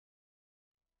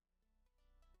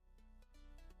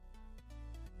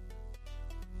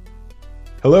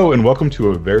Hello and welcome to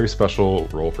a very special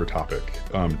Roll for Topic.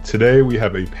 Today we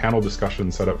have a panel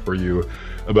discussion set up for you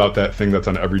about that thing that's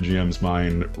on every GM's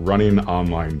mind, running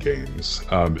online games.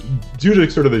 Due to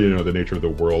sort of the nature of the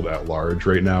world at large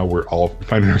right now, we're all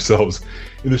finding ourselves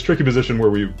in this tricky position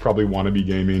where we probably want to be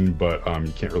gaming, but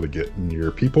you can't really get near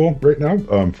people right now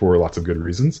for lots of good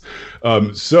reasons.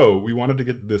 So we wanted to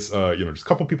get this, just a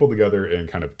couple people together and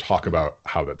kind of talk about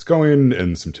how that's going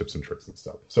and some tips and tricks and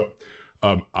stuff. So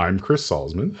I'm Chris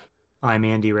Salzman. I'm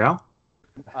Andy Rao.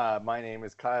 My name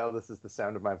is Kyle. This is the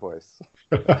sound of my voice.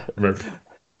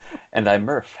 And I'm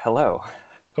Murph. Hello.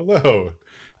 Hello.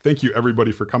 Thank you,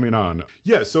 everybody, for coming on.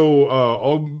 Yeah, so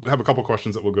I'll have a couple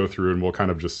questions that we'll go through, and we'll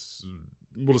just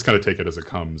kind of take it as it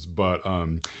comes. But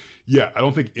I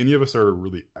don't think any of us are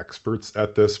really experts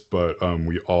at this, but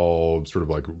we all sort of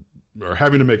like are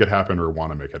having to make it happen or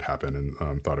want to make it happen,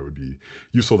 and thought it would be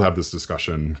useful to have this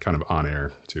discussion kind of on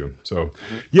air too. So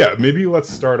maybe let's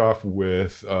start off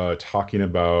with talking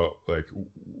about like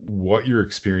what your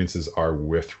experiences are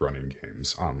with running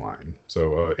games online.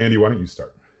 So Andy, why don't you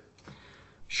start?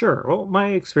 Sure. Well, my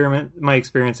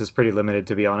experience is pretty limited,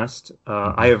 to be honest.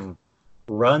 I have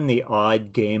run the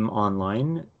odd game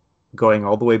online, going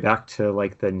all the way back to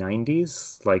like the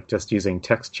 90s, like just using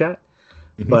text chat.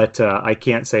 Mm-hmm. But I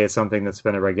can't say it's something that's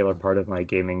been a regular part of my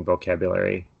gaming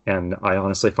vocabulary, and I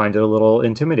honestly find it a little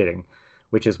intimidating,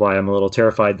 which is why I'm a little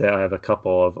terrified that I have a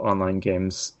couple of online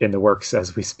games in the works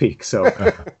as we speak. So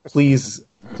please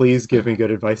give me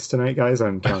good advice tonight, guys.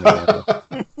 I'm counting on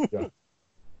you. Yeah.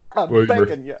 I'm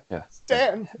begging you. Yeah.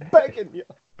 Stan, begging you.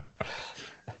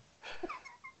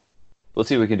 We'll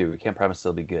see what we can do. We can't promise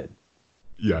they'll be good.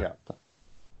 Yeah.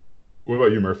 What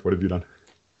about you, Murph? What have you done?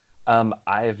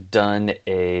 I've done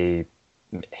a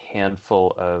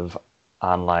handful of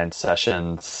online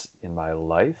sessions in my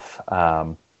life,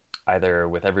 either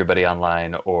with everybody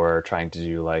online or trying to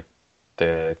do like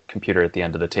the computer at the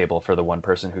end of the table for the one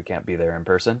person who can't be there in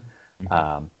person.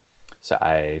 Mm-hmm. So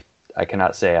I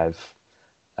cannot say I've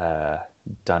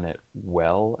done it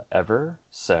well ever.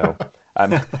 So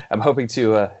I'm hoping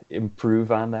to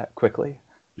improve on that quickly.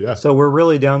 Yeah. So we're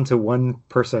really down to one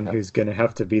person who's going to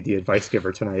have to be the advice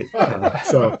giver tonight.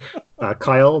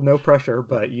 Kyle, no pressure,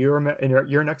 but you're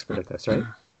an expert at this, right?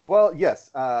 Well, yes.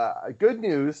 Good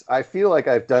news. I feel like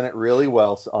I've done it really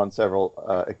well on several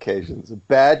occasions.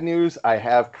 Bad news. I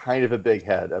have kind of a big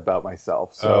head about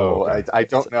myself, so I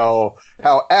don't know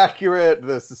how accurate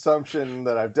this assumption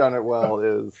that I've done it well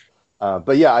is.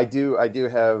 But yeah, I do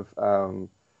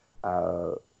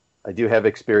have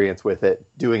experience with it,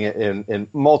 doing it in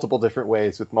multiple different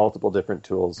ways with multiple different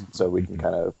tools, so we can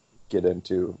kind of get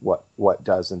into what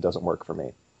does and doesn't work for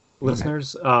me.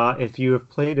 Listeners, if you have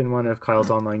played in one of Kyle's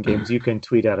online games, you can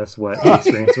tweet at us what the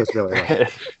experience was really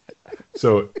like.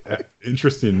 So,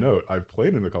 interesting note, I've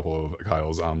played in a couple of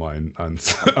Kyle's online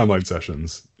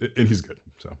sessions, and he's good.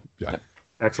 So, yeah.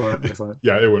 Excellent.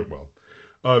 Yeah, it went well.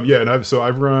 And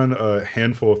I've run a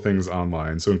handful of things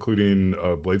online, so including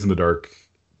Blades in the Dark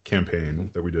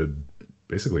campaign that we did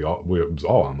basically it was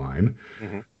all online.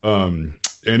 Mm-hmm.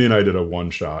 Andy and I did a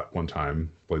one-shot one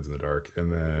time, Blades in the Dark,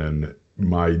 and then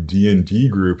my D&D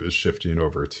group is shifting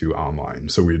over to online.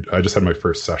 So I just had my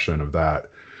first session of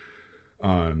that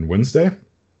on Wednesday,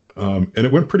 and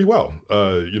it went pretty well.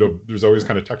 There's always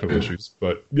kind of technical issues,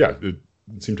 but yeah, it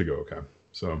seemed to go okay.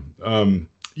 So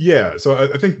so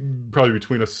I think probably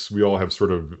between us, we all have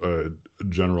sort of a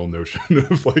general notion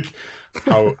of like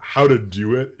how to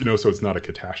do it, so it's not a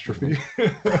catastrophe,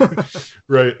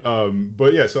 right?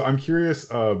 But yeah, so I'm curious.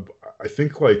 I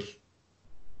think like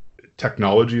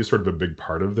technology is sort of a big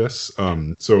part of this.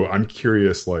 So I'm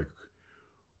curious, like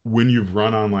when you've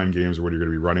run online games or when you're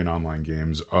going to be running online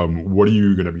games, what are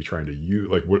you going to be trying to use?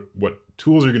 Like what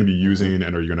tools are you going to be using,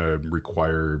 and are you going to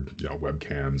require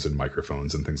webcams and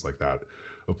microphones and things like that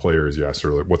of players? Yes,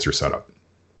 or like, what's your setup?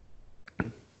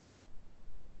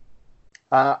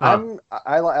 I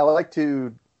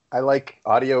like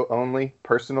audio only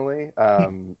personally,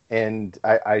 and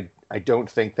I don't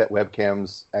think that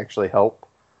webcams actually help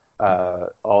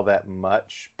all that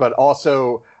much, but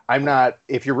also.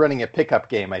 If you're running a pickup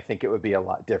game, I think it would be a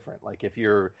lot different. Like if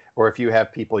you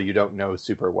have people you don't know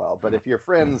super well, but if you're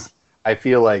friends, I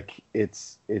feel like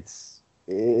it's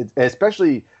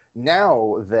especially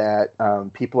now that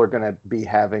people are going to be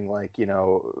having like,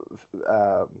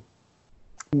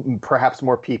 perhaps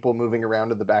more people moving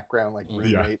around in the background, like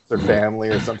roommates or family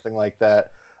or something like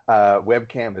that.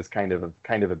 Webcam is kind of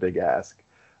a big ask.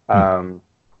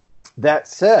 That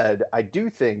said, I do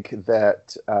think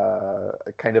that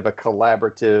kind of a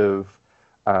collaborative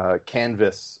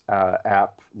Canvas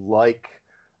app like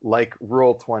like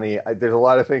Roll20. There's a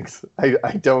lot of things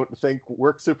I don't think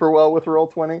work super well with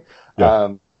Roll20.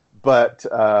 Yeah. But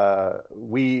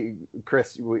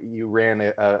Chris, you ran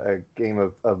a game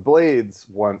of Blades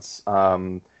once,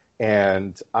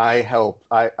 and I helped.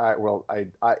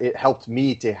 It helped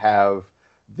me to have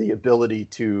the ability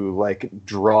to like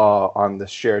draw on the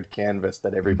shared canvas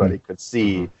that everybody could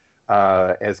see,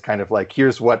 as kind of like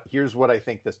here's what I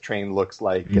think this train looks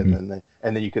like, and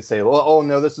then you could say, well, oh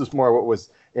no, this is more what was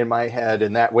in my head,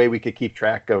 and that way we could keep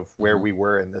track of where we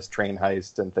were in this train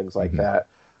heist and things like that.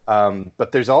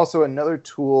 But there's also another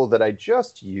tool that I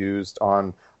just used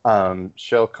on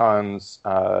Shellcon's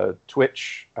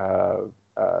Twitch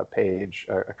page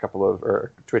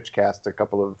or Twitchcast a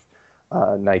couple of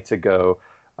nights ago,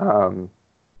 and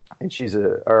she's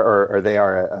they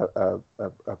are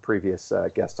a previous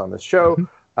guest on the show,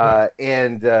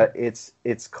 and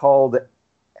it's called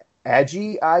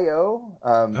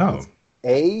Aggie.io.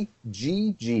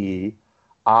 AGGIE.io,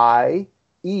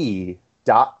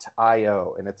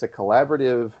 and it's a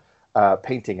collaborative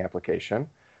painting application.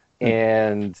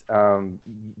 And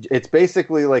it's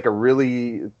basically like a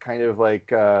really kind of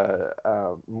like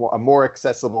a more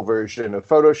accessible version of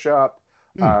Photoshop.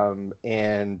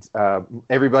 And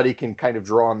everybody can kind of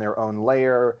draw on their own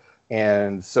layer.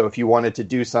 And so if you wanted to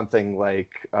do something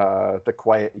like The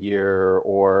Quiet Year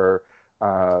or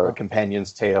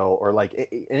Companion's Tale, or like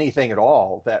anything at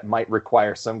all that might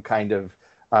require some kind of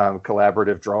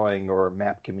collaborative drawing or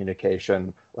map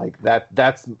communication, like that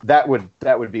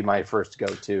would be my first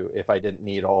go-to if I didn't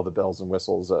need all the bells and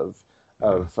whistles of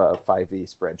 5e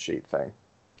spreadsheet thing.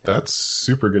 That's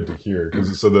super good to hear.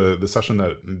 So the session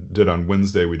that did on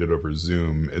Wednesday, we did over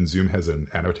Zoom, and Zoom has an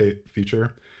annotate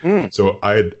feature. So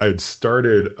I'd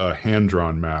started a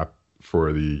hand-drawn map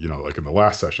for the, like in the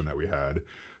last session that we had.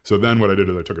 So then what I did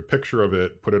is I took a picture of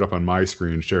it, put it up on my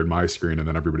screen, shared my screen, and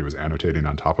then everybody was annotating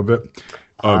on top of it.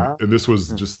 And this was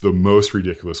just the most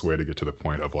ridiculous way to get to the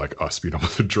point of like us being able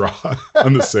to draw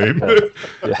on the same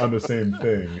on the same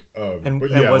thing. And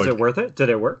was it worth it? Did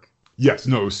it work? Yes,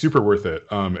 no, it was super worth it.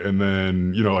 And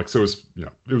then, so it was,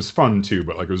 it was fun too,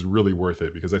 but like it was really worth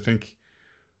it because I think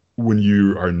when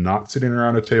you are not sitting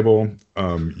around a table,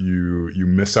 you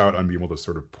miss out on being able to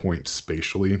sort of point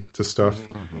spatially to stuff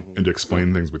and to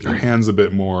explain things with your hands a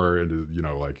bit more, and to,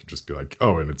 like just be like,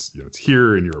 oh, and it's it's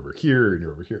here and you're over here and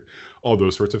you're over here, all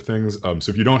those sorts of things. So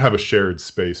if you don't have a shared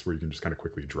space where you can just kind of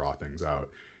quickly draw things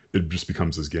out, it just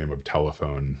becomes this game of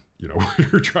telephone, where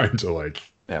you're trying to like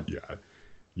get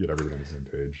everything on the same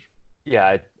page.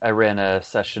 Yeah, I ran a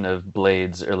session of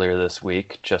Blades earlier this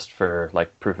week just for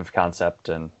like proof of concept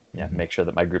and make sure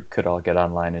that my group could all get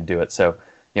online and do it. So,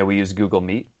 we used Google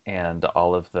Meet, and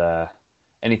all of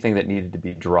anything that needed to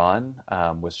be drawn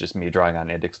was just me drawing on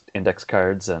index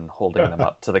cards and holding them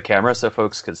up to the camera so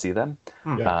folks could see them.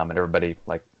 And everybody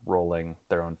like rolling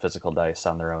their own physical dice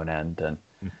on their own end and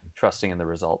trusting in the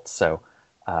results. So,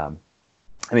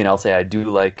 I'll say I do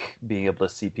like being able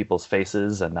to see people's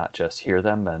faces and not just hear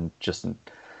them, and just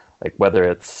like whether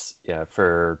it's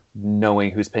for knowing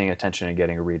who's paying attention and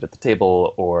getting a read at the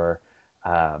table, or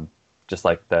just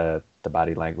like the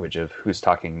body language of who's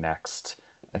talking next.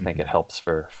 I think it helps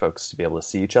for folks to be able to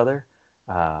see each other.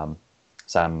 So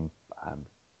I'm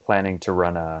planning to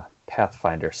run a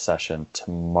Pathfinder session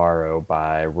tomorrow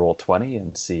by Roll20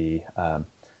 and see. I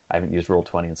haven't used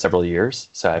Roll20 in several years,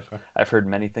 so I've heard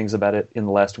many things about it in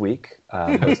the last week,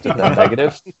 most of them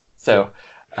negative. So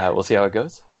we'll see how it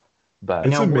goes. But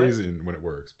it's amazing when it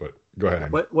works. But go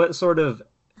ahead. What sort of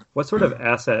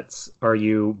assets are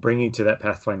you bringing to that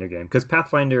Pathfinder game? Because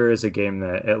Pathfinder is a game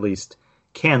that at least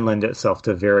can lend itself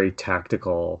to very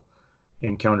tactical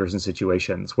encounters and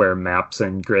situations where maps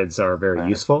and grids are very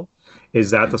useful.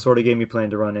 Is that the sort of game you plan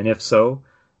to run? And if so,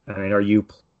 are you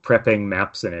prepping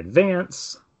maps in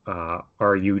advance?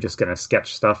 Are you just going to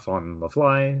sketch stuff on the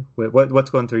fly? What's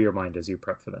going through your mind as you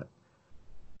prep for that?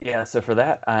 Yeah, so for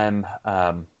that,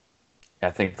 I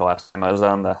think the last time I was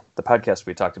on the podcast,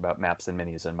 we talked about maps and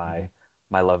minis and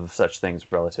my love of such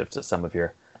things relative to some of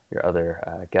your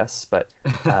other guests. But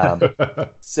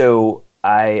so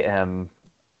I am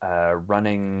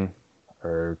running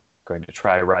or going to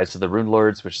try Rise of the Rune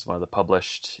Lords, which is one of the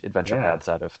published adventure paths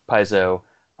out of Paizo.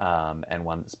 And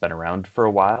one that's been around for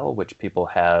a while, which people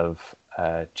have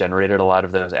generated a lot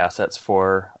of those assets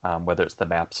for, whether it's the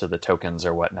maps or the tokens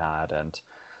or whatnot, and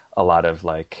a lot of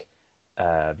like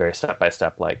very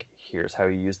step-by-step, like here's how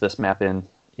you use this map in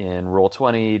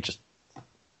Roll20, just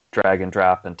drag and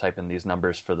drop and type in these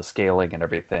numbers for the scaling, and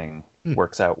everything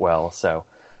works out well. So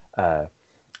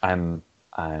I'm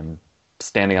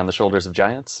standing on the shoulders of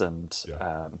giants and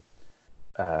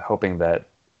hoping that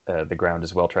the ground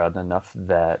is well trodden enough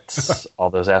that all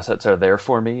those assets are there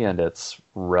for me, and it's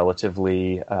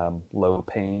relatively low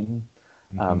pain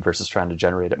versus trying to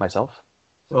generate it myself.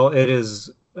 Well, it's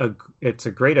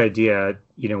a great idea,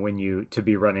 to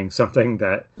be running something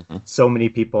that so many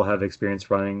people have experienced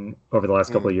running over the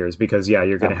last couple of years, because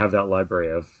you're going to have that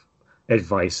library of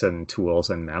advice and tools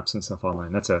and maps and stuff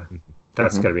online. That's going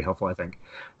to be helpful, I think.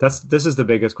 This is the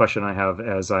biggest question I have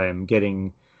as I am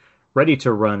getting ready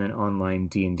to run an online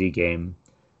D&D game,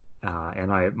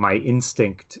 and my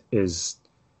instinct is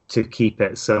to keep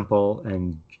it simple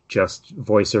and just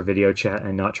voice or video chat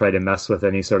and not try to mess with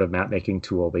any sort of map making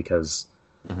tool, because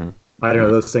I don't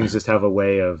know, those things just have a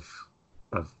way of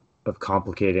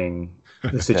complicating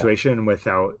the situation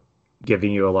without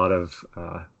giving you a lot of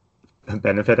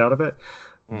benefit out of it.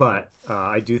 But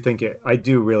I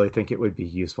do really think it would be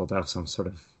useful to have some sort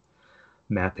of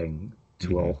mapping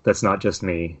tool that's not just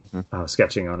me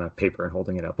sketching on a paper and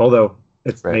holding it up. Although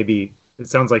it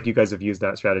sounds like you guys have used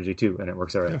that strategy too, and it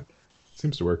works all right. Yeah,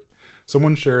 seems to work.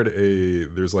 Someone shared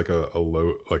there's like a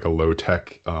low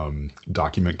tech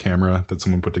document camera that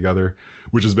someone put together,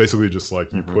 which is basically just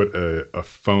like you put a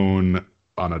phone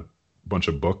on a bunch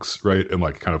of books, right, and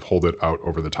like kind of hold it out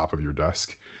over the top of your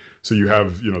desk. So you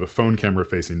have, the phone camera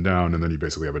facing down, and then you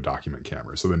basically have a document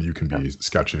camera. So then you can be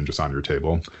sketching just on your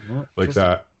table like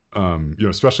that.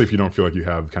 Especially if you don't feel like you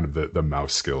have kind of the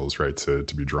mouse skills, right, to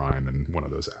be drawing in one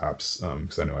of those apps,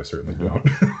 because I know I certainly don't.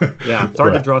 Yeah, it's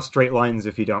hard to draw straight lines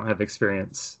if you don't have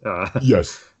experience.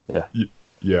 Yes.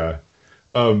 Yeah.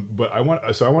 But I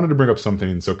wanted to bring up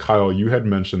something. So Kyle, you had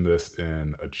mentioned this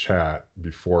in a chat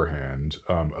beforehand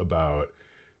about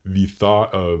the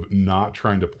thought of not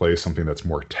trying to play something that's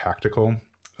more tactical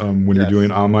when you're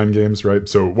doing online games, right?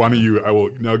 So why don't I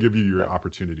will now give you your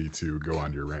opportunity to go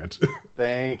on your rant.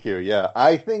 Thank you. Yeah,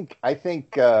 I think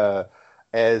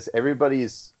as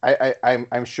everybody's,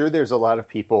 I'm sure there's a lot of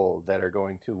people that are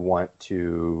going to want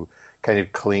to kind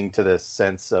of cling to this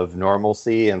sense of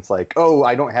normalcy, and it's like, oh,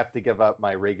 I don't have to give up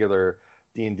my regular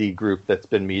D&D group that's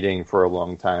been meeting for a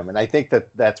long time, and I think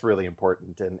that's really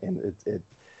important, and it.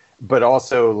 But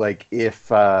also, like,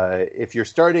 if you're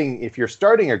starting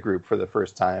a group for the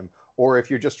first time, or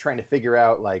if you're just trying to figure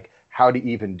out like how to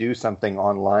even do something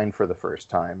online for the first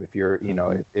time, if you're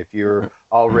if you're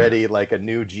already like a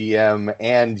new GM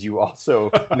and you also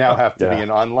now have to be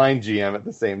an online GM at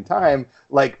the same time,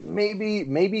 like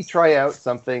maybe try out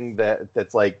something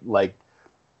that's like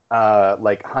Honey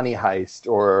Heist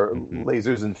or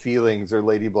Lasers and Feelings or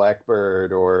Lady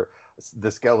Blackbird or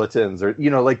the Skeletons, or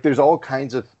like there's all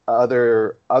kinds of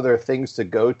other things to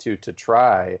go to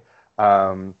try,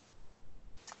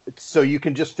 so you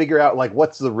can just figure out like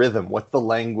what's the rhythm, what's the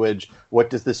language, what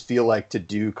does this feel like to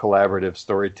do collaborative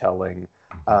storytelling,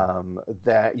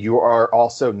 that you are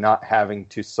also not having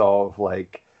to solve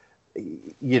like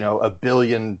a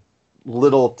billion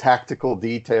little tactical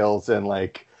details, and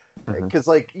like because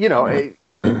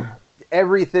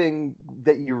everything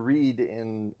that you read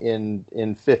in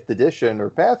 5th edition or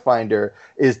Pathfinder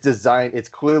is designed. It's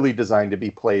clearly designed to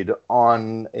be played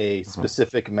on a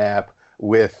specific map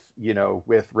with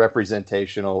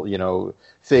representational,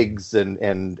 figs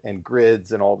and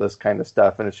grids and all this kind of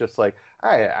stuff. And it's just like,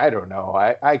 I don't know.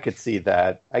 I could see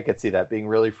that. I could see that being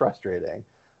really frustrating.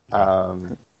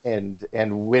 And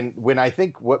when I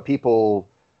think what people,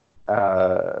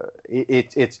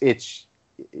 it's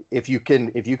if you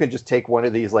can just take one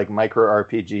of these like micro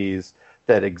RPGs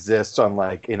that exists on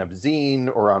like in a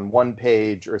zine or on one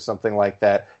page or something like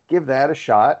that, give that a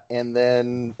shot, and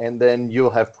then you'll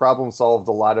have problem solved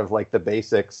a lot of like the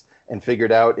basics and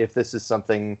figured out if this is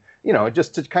something,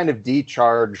 just to kind of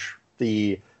decharge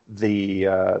the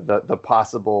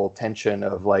possible tension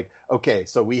of like, okay,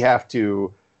 so we have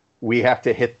to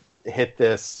hit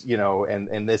this,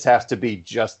 and this has to be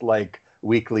just like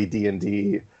weekly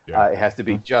D&D. It has to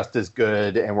be just as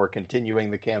good, and we're continuing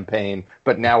the campaign,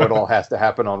 but now it all has to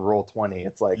happen on Roll20.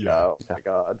 It's like, oh my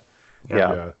God.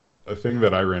 Yeah. A thing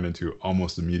that I ran into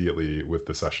almost immediately with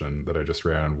the session that I just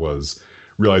ran was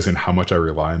realizing how much I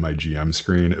rely on my GM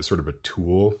screen as sort of a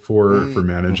tool for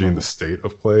managing the state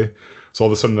of play. So all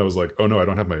of a sudden I was like, oh no, I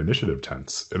don't have my initiative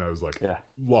tense. And I was like,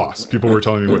 lost. People were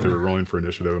telling me what they were rolling for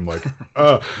initiative. I'm like,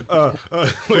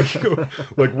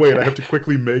 like, wait, I have to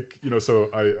quickly make, so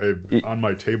I on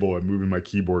my table, I'm moving my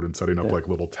keyboard and setting up like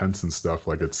little tents and stuff.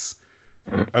 Like I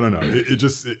don't know.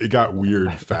 It got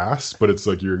weird fast, but it's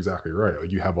like, you're exactly right.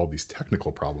 Like you have all these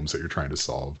technical problems that you're trying to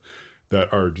solve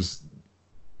that are just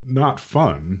not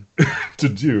fun to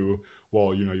do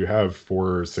while you have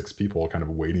 4 or 6 people kind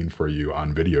of waiting for you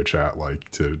on video chat,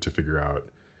 like to figure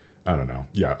out I don't know.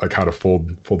 Yeah, like how to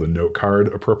fold a note card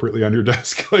appropriately on your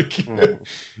desk. Like,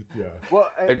 yeah.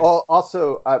 Well,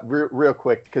 also real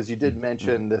quick, because you did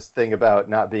mention this thing about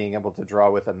not being able to draw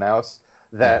with a mouse.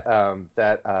 That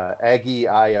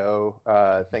Aggie.io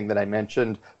thing that I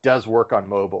mentioned does work on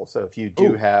mobile. So if you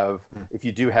do have an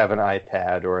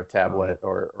iPad or a tablet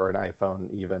or an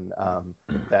iPhone, even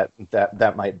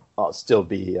that might still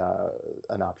be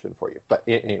an option for you. But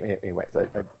anyway,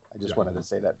 I just wanted to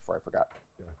say that before I forgot.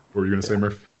 Yeah. What were you going to say,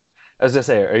 Murph? I was going to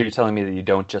say, are you telling me that you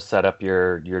don't just set up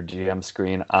your GM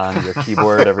screen on your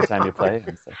keyboard every time you play?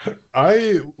 I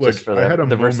had a the moment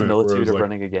verisimilitude where of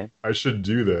running a game. I should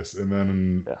do this, and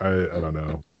then I don't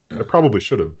know. I probably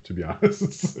should have, to be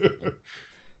honest.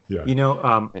 Yeah.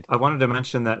 I wanted to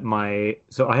mention that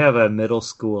I have a middle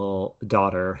school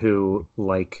daughter who,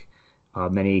 like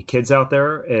many kids out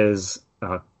there, is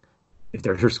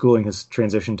her schooling has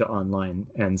transitioned to online,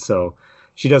 and so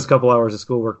she does a couple hours of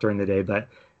schoolwork during the day, but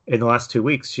in the last 2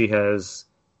 weeks, she has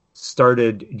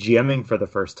started GMing for the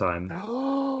first time,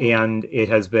 and it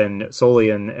has been solely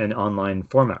in an online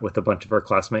format with a bunch of her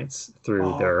classmates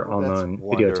through their online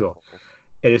video tool.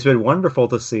 It has been wonderful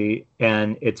to see,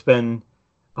 and it's been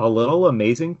a little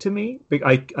amazing to me.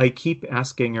 I keep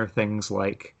asking her things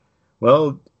like,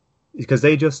 well, because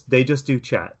they just do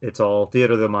chat. It's all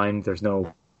theater of the mind. There's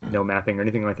no mapping or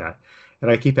anything like that. And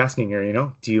I keep asking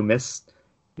her, do you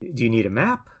need a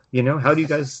map? How do you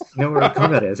guys know where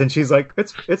combat is? And she's like,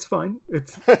 it's fine.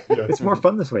 It's more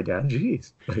fun this way, Dad.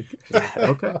 Jeez.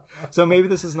 Okay. So maybe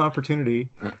this is an opportunity,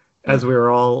 as we're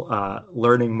all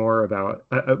learning more about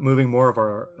moving more of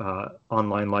our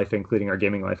online life, including our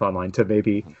gaming life online, to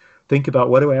maybe think about,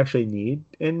 what do I actually need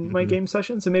in my game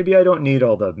sessions? And maybe I don't need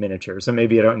all the miniatures, and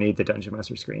maybe I don't need the Dungeon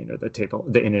Master screen or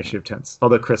the initiative tents.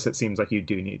 Although, Chris, it seems like you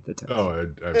do need the tents.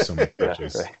 Oh, I have so many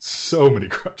crutches. Right. So many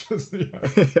crutches.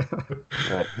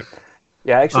 Right.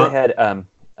 Yeah, I actually had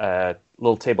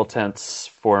little table tents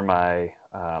for my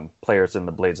players in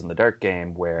the Blades in the Dark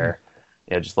game, where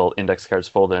just little index cards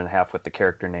folded in half with the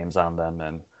character names on them,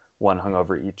 and one hung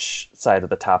over each side of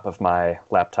the top of my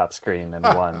laptop screen, and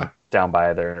one down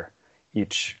by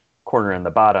each corner in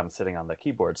the bottom sitting on the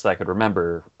keyboard, so I could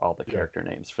remember all the character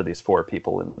names for these 4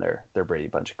 people in their Brady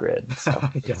Bunch grid. So.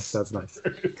 Yes, that's nice.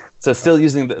 So still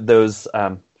using those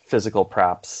physical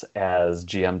props as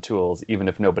GM tools, even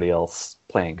if nobody else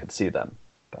playing could see them.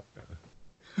 But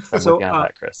I'm working on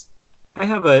that, Chris. I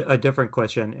have a different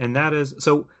question, and that is,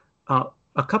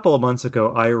 a couple of months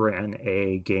ago, I ran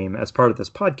a game as part of this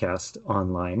podcast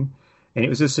online, and it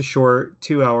was just a short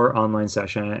 2-hour online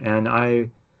session, and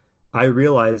I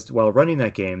realized while running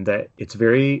that game that it's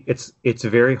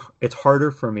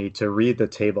harder for me to read the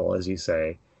table, as you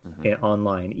say,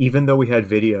 online, even though we had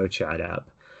video chat app,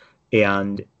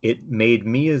 and it made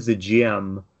me as a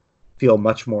GM feel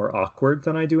much more awkward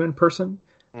than I do in person,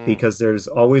 because there's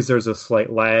a slight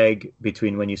lag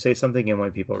between when you say something and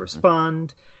when people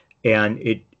respond, and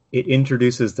it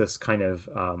introduces this kind of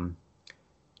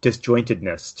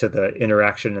disjointedness to the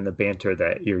interaction and the banter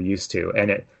that you're used to,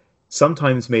 and it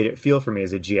sometimes made it feel for me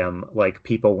as a GM like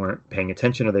people weren't paying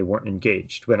attention or they weren't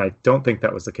engaged, when I don't think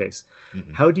that was the case.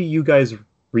 How do you guys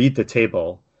read the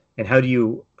table, and how do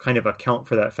you kind of account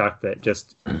for that fact that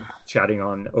just chatting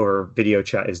on or video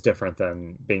chat is different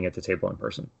than being at the table in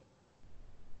person?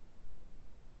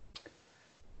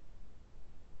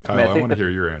 Kyle, I want to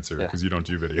hear your answer, because you don't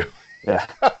do video. Yeah.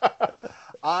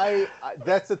 I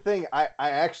that's the thing. I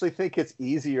actually think it's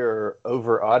easier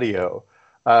over audio,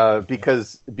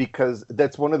 because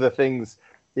that's one of the things,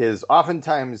 is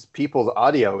oftentimes people's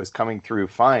audio is coming through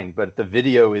fine, but the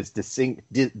video is is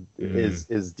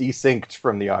desynced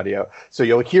from the audio. So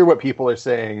you'll hear what people are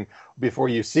saying before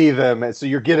you see them, and so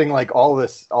you're getting like all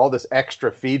this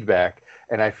extra feedback.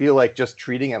 And I feel like just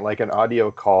treating it like an audio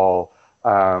call,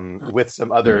 with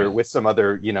some other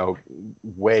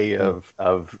way of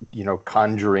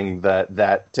conjuring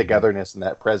that togetherness and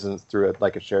that presence through it,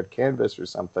 like a shared canvas or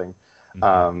something,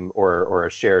 or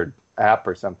a shared app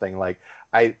or something. Like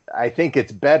I think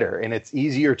it's better, and it's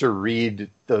easier to read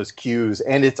those cues,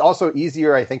 and it's also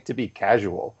easier, I think, to be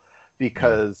casual,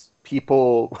 because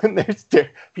people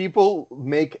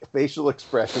make facial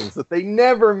expressions that they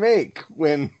never make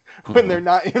when they're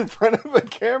not in front of a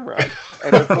camera,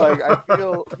 and it's like, I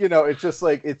feel,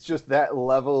 it's just that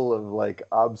level of like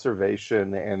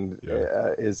observation and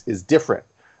is different.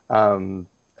 I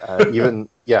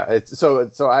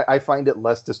find it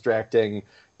less distracting,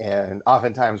 and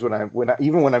oftentimes when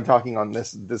I'm talking on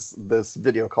this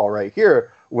video call right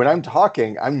here, when I'm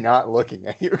talking, I'm not looking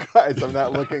at you guys. I'm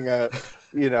not looking at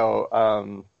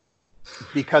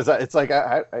because it's like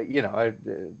I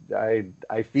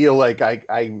feel like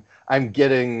I'm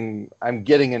getting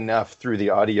enough through the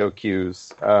audio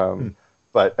cues.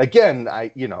 But again,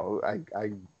 I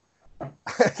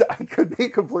I could be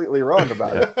completely wrong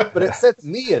about it, but it sets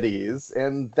me at ease,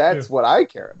 and that's what I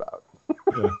care about.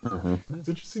 It's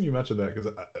interesting you mentioned that,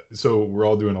 because so we're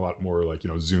all doing a lot more like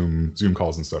Zoom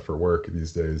calls and stuff for work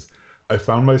these days. I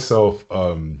found myself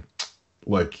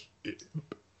like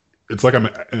it's like I'm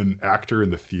an actor in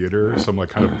the theater, so I'm like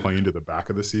kind of playing to the back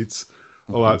of the seats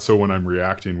a lot. So when I'm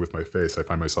reacting with my face, I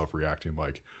find myself reacting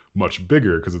like much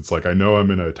bigger, because it's like I know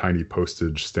I'm in a tiny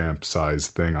postage stamp size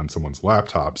thing on someone's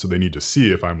laptop, so they need to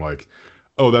see if I'm like,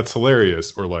 oh, that's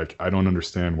hilarious, or like I don't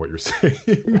understand what you're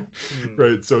saying,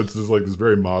 right? So it's just like this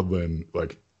very maudlin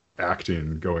like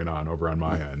acting going on over on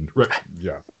my end, right?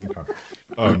 Yeah. Okay.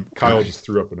 Kyle just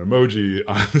threw up an emoji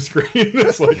on the screen.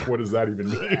 It's like, what does that even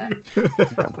mean?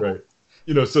 Right.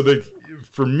 So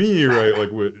for me, right,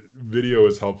 like video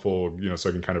is helpful, so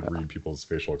I can kind of read people's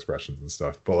facial expressions and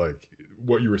stuff. But like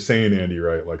what you were saying, Andy,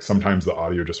 right? Like sometimes the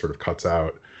audio just sort of cuts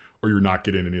out, or you're not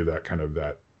getting any of that kind of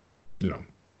that,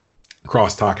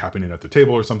 crosstalk happening at the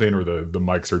table or something, or the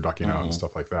mics are ducking out and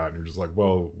stuff like that. And you're just like,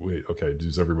 well, wait, okay,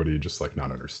 does everybody just like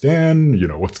not understand,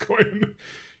 what's going,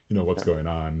 what's going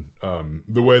on?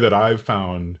 The way that I've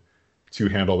found to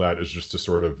handle that is just to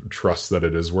sort of trust that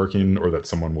it is working, or that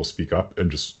someone will speak up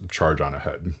and just charge on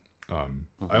ahead.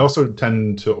 I also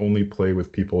tend to only play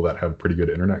with people that have pretty good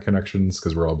internet connections,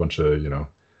 because we're all a bunch of,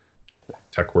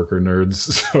 tech worker nerds.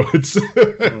 So it's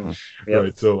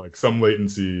right. So like some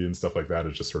latency and stuff like that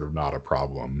is just sort of not a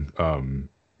problem,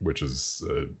 which is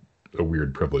a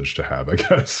weird privilege to have, I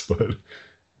guess. But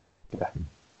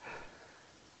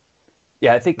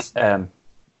I think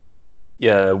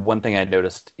one thing I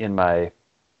noticed in my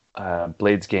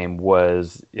Blades game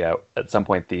was at some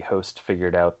point the host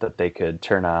figured out that they could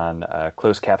turn on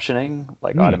closed captioning,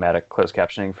 like automatic closed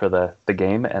captioning for the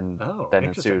game, and then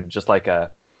ensued just like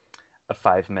a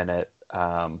 5-minute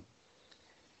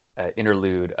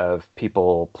interlude of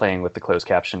people playing with the closed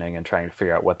captioning and trying to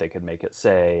figure out what they could make it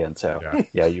say. And so,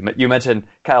 you mentioned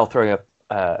Kyle throwing up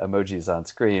emojis on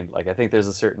screen. Like, I think there's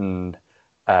a certain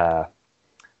that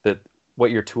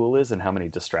what your tool is and how many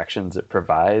distractions it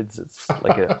provides. It's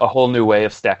like a whole new way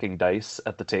of stacking dice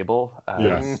at the table when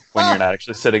you're not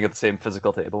actually sitting at the same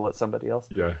physical table as somebody else.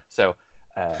 Yeah. So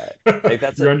I think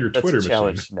that's on your Twitter a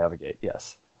challenge to navigate.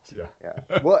 Yes.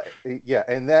 Well,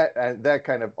 and that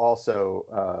kind of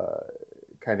also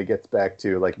kind of gets back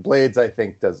to like Blades. I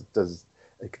think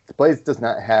Blades does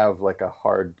not have like a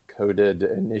hard coded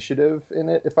initiative in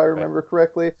it, if I remember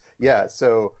correctly. Yeah,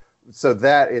 so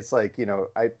that it's like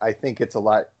I think it's a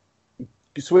lot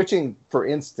switching, for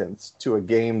instance, to a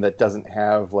game that doesn't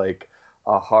have like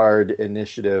a hard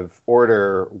initiative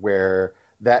order where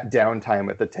that downtime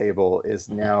at the table is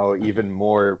now even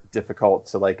more difficult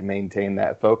to like maintain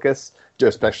that focus,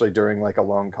 especially during like a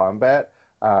long combat.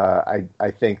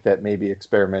 I think that maybe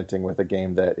experimenting with a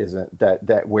game that isn't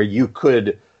that where you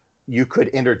could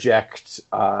interject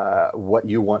what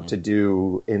you want to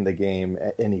do in the game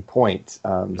at any point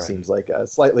seems like a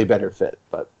slightly better fit.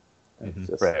 But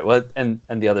right. Well, and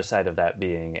the other side of that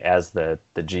being, as the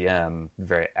GM,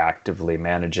 very actively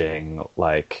managing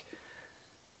like,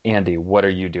 Andy, what are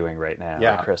you doing right now?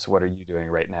 Yeah. Chris, what are you doing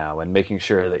right now? And making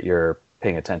sure that you're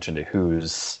paying attention to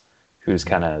who's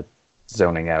kind of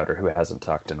zoning out or who hasn't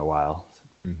talked in a while.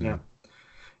 Mm-hmm. Yeah.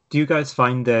 Do you guys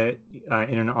find that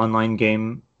in an online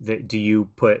game, that do you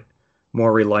put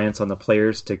more reliance on the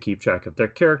players to keep track of their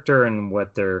character and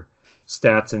what their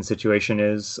stats and situation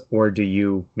is, or do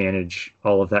you manage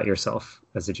all of that yourself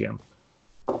as a GM?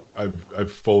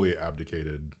 I've fully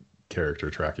abdicated character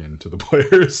tracking to the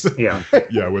players. Yeah.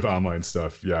 With online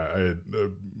stuff.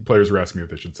 Players were asking me if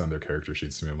they should send their character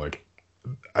sheets to me. I'm like,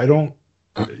 I don't.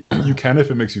 You can if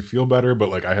it makes you feel better, but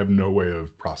like I have no way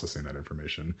of processing that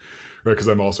information, right? Because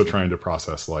I'm also trying to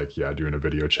process like doing a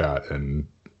video chat and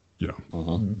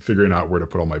figuring out where to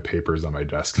put all my papers on my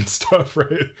desk and stuff,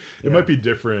 right? It might be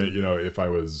different, if I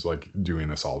was like doing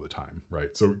this all the time,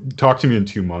 right? So talk to me in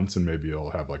 2 months and maybe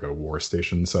I'll have like a war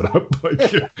station set up, like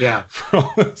for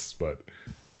all this. But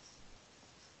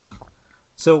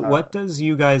so, what does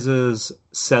you guys'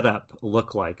 setup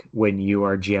look like when you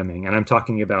are GMing? And I'm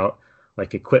talking about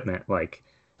like equipment. Like,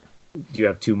 do you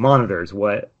have 2 monitors?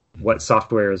 What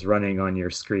software is running on your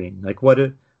screen? Like, what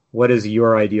does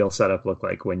your ideal setup look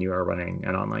like when you are running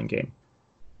an online game?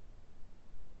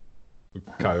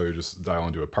 Kyle, you just dial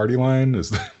into a party line?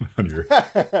 Is that on your...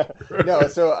 No,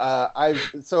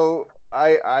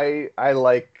 I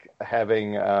like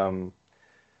having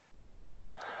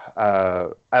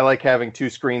I like having two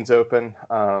screens open.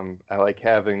 I like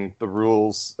having the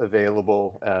rules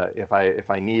available if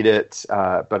I need it,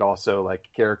 but also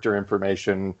like character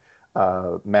information,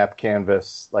 map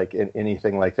canvas, like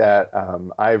anything like that.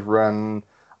 I've run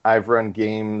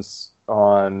games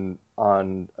on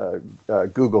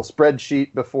Google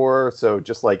spreadsheet before, so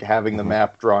just like having the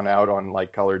map drawn out on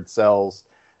like colored cells,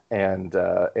 and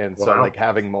so like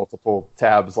having multiple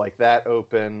tabs like that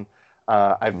open.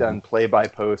 I've done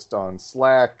play-by-post on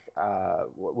Slack,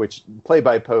 which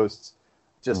play-by-post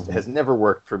just has never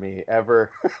worked for me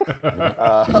ever.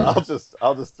 I'll just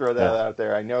throw that out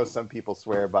there. I know some people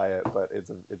swear by it, but it's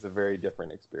a very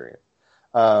different experience.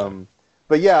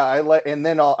 But yeah, and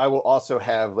then I will also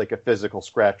have like a physical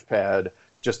scratch pad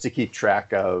just to keep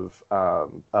track of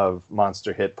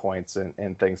monster hit points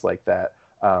and things like that.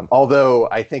 Although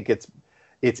I think it's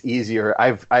easier.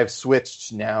 I've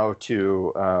switched now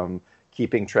to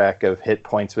keeping track of hit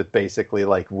points with basically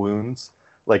like wounds,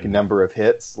 like a number of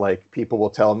hits. Like people will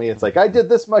tell me it's like I did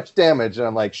this much damage, and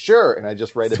I'm like sure, and I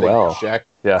just write a big check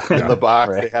in the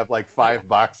box. Right. They have like 5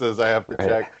 boxes I have to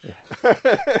check.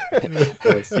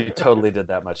 You totally did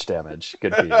that much damage.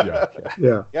 Good for you.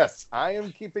 Yeah. Yes, I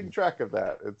am keeping track of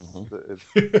that.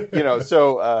 It's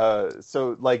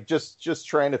so like just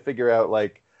trying to figure out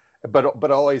like. But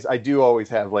always, I do always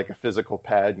have like a physical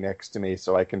pad next to me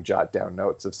so I can jot down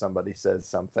notes if somebody says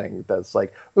something that's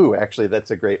like, ooh, actually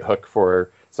that's a great hook for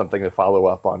something to follow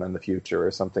up on in the future or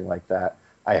something like that.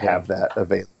 I have that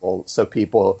available so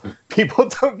people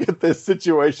don't get this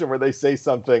situation where they say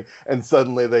something and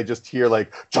suddenly they just hear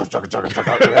like chugga,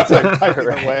 that's like typing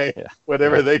away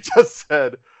whatever they just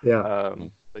said.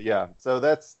 But yeah, so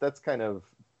that's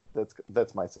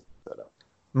my setup.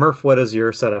 Murph, what is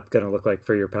your setup going to look like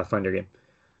for your Pathfinder game?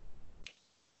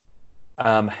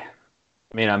 I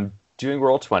mean, I'm doing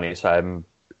Roll20, so I'm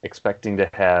expecting to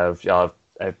have, I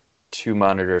have 2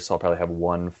 monitors, so I'll probably have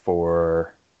one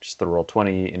for just the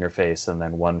Roll20 interface, and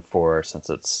then one for,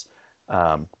 since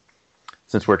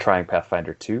we're trying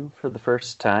Pathfinder 2 for the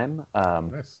first time.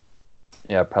 Nice.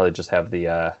 Yeah, I'll probably just have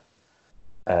the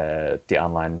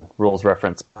online rules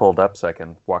reference pulled up so I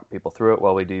can walk people through it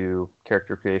while we do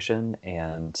character creation.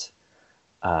 And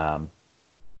I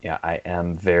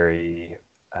am very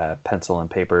pencil and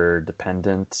paper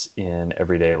dependent in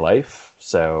everyday life.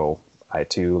 So I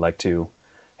too like to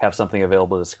have something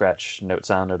available to scratch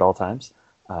notes on at all times.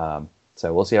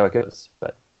 So we'll see how it goes,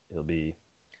 but it'll be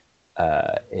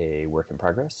a work in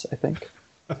progress, I think.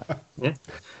 Yeah.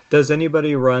 Does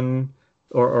anybody run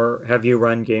or have you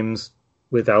run games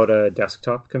without a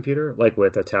desktop computer, like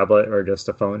with a tablet or just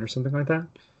a phone or something like that?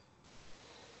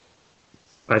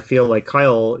 I feel like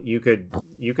Kyle, you could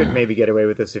maybe get away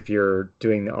with this if you're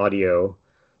doing the audio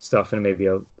stuff, and maybe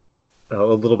a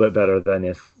little bit better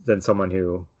than someone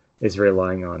who is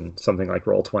relying on something like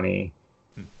Roll20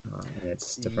 and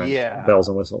its different bells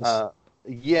and whistles.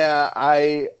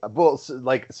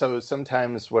 So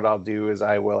sometimes what I'll do is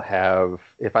I will have,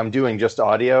 if I'm doing just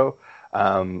audio,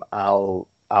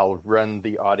 I'll run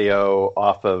the audio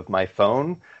off of my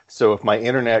phone. So if my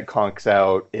internet conks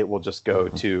out, it will just go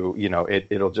to,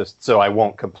 it'll just, so I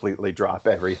won't completely drop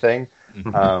everything.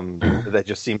 That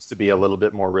just seems to be a little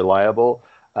bit more reliable.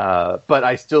 But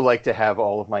I still like to have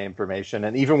all of my information.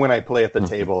 And even when I play at the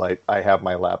table, I have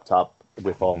my laptop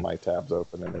with all my tabs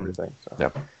open and everything. So.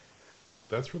 Yep.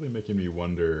 That's really making me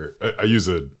wonder. I use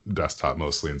a desktop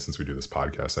mostly, and since we do this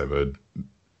podcast, I have a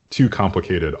too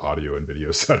complicated audio and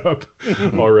video setup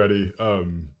already.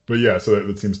 But yeah, so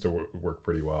that seems to work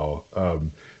pretty well.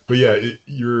 But yeah,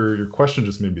 your question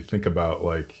just made me think about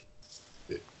like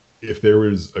if there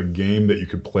was a game that you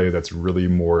could play that's really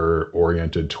more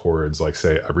oriented towards like,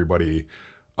 say, everybody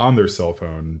on their cell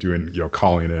phone doing,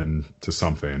 calling in to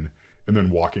something and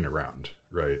then walking around,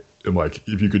 right? And like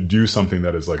if you could do something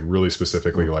that is like really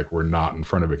specifically like we're not in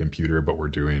front of a computer, but we're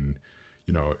doing,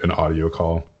 an audio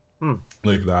call.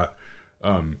 Like that,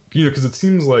 because it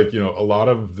seems like, a lot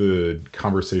of the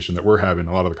conversation that we're having,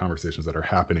 a lot of the conversations that are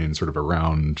happening sort of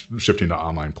around shifting to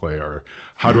online play are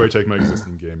how do I take my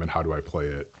existing game and how do I play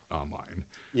it online?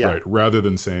 Right? Rather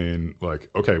than saying like,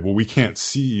 okay, well, we can't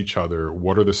see each other.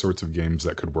 What are the sorts of games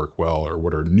that could work well, or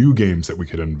what are new games that we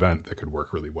could invent that could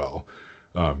work really well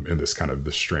in this kind of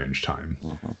this strange time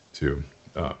too.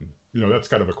 That's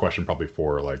kind of a question probably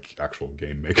for like actual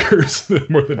game makers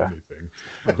more than anything.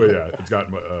 But yeah, it's got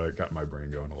my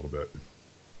brain going a little bit.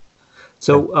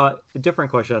 So a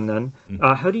different question then.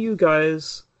 How do you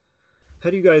guys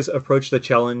approach the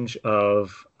challenge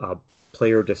of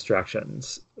player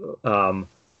distractions?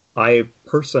 I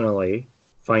personally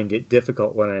find it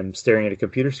difficult when I'm staring at a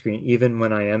computer screen, even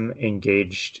when I am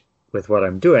engaged with what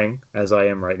I'm doing, as I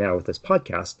am right now with this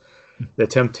podcast, the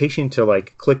temptation to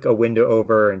like click a window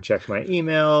over and check my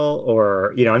email,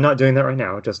 or I'm not doing that right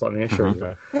now, just let me assure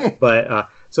you. But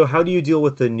so how do you deal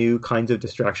with the new kinds of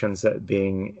distractions that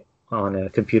being on a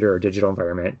computer or digital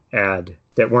environment add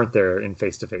that weren't there in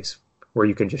face-to-face, where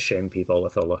you can just shame people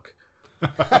with a look?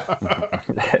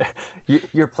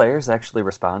 Your players actually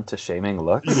respond to shaming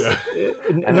looks? Yeah.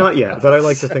 Not yet, but I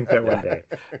like to think that one day.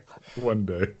 One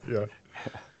day, yeah.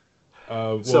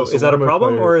 So is that a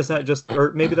problem, or is that just,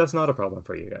 or maybe that's not a problem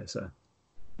for you guys?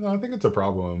 No, I think it's a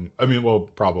problem. I mean,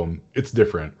 problem. It's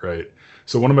different, right?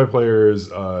 So one of my players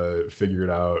figured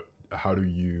out how to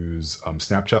use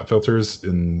Snapchat filters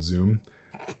in Zoom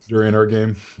during our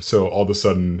game. So all of a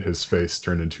sudden, his face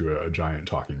turned into a giant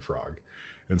talking frog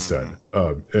instead,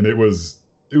 and it was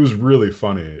really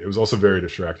funny. It was also very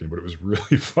distracting, but it was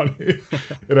really funny.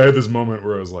 And I had this moment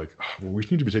where I was like, well, we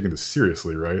need to be taking this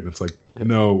seriously, right? And it's like,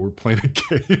 no, we're playing a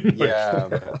game.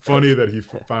 Funny that he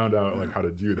found out like how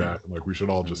to do that. Like, we should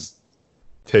all just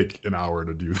take an hour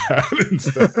to do that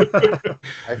instead.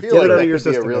 I feel like that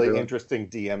could be a really interesting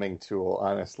DMing tool,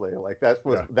 honestly. Like that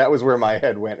was where my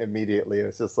head went immediately. It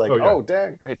was just like, oh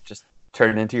dang. Right, just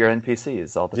turn it into your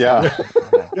NPCs all the time.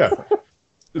 Yeah.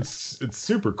 It's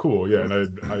super cool, yeah.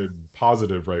 And I'm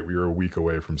positive, right? We were a week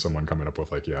away from someone coming up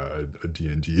with like, a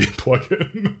D&D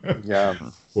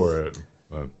plugin, for it.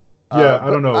 But, I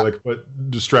don't know,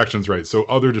 but distractions, right? So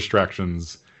other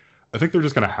distractions, I think they're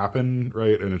just going to happen,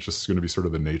 right? And it's just going to be sort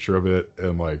of the nature of it.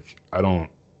 And like, I don't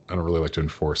really like to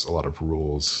enforce a lot of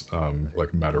rules,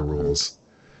 like meta rules,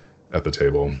 at the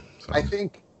table. So. I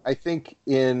think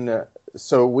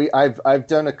I've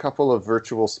done a couple of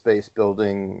virtual space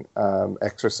building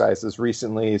exercises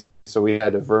recently. So we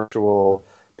had a virtual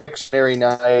Pictionary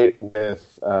night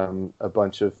with a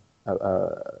bunch of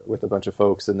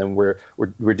folks, and then we're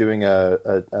doing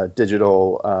a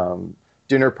digital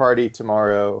dinner party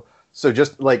tomorrow. So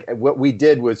just like what we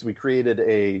did was we created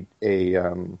a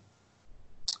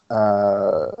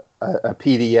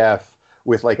PDF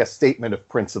with like a statement of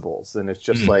principles, and it's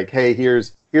just like, hey,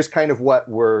 here's kind of what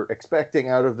we're expecting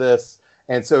out of this.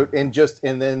 And so, and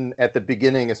then at the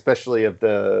beginning, especially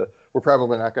we're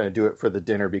probably not going to do it for the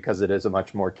dinner because it is a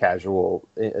much more casual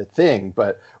thing.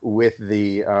 But with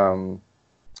the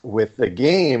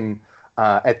game,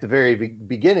 at the very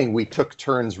beginning, we took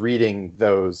turns reading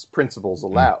those principles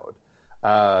aloud.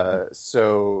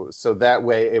 So that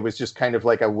way it was just kind of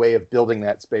like a way of building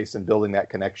that space and building that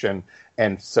connection.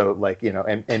 And so like,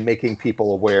 and making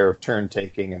people aware of turn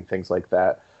taking and things like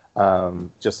that.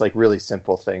 Just like really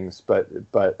simple things, but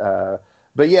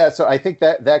yeah, so I think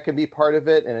that can be part of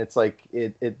it. And it's like,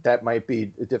 that might be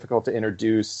difficult to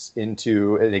introduce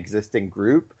into an existing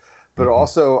group, but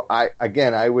also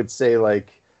I would say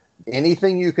like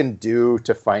anything you can do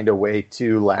to find a way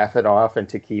to laugh it off and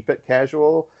to keep it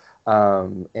casual,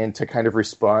 and to kind of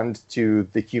respond to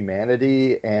the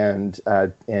humanity and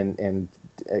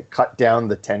cut down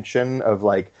the tension of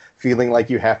like feeling like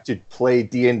you have to play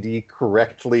D&D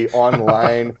correctly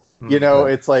online.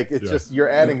 It's like just you're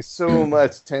adding so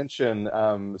much tension.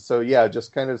 So yeah,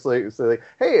 just kind of like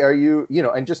hey, are you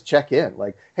and just check in.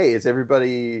 Like, hey, is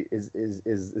everybody is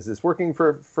this working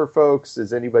for folks?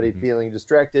 Is anybody feeling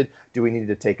distracted? Do we need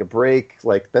to take a break?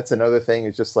 Like that's another thing.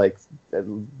 It's just like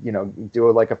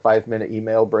do like a 5-minute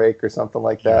email break or something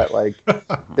like that. Like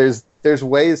there's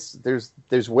ways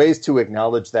to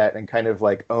acknowledge that and kind of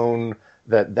like own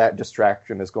that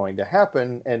distraction is going to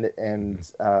happen, and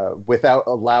without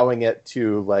allowing it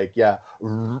to like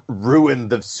ruin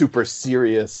the super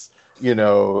serious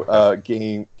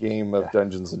game of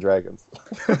Dungeons and Dragons.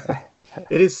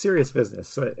 It is serious business.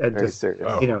 So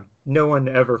serious. No one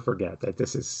ever forget that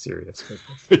this is serious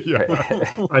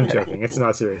business. I'm joking. It's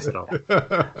not serious at all.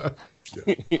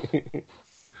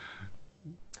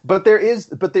 But there is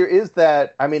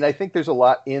that. I mean, I think there's a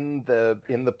lot in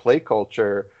the play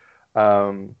culture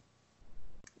to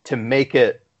make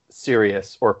it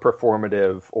serious or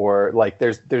performative, or like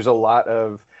there's a lot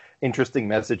of interesting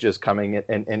messages coming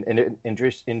and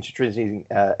interesting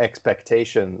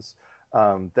expectations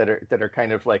that are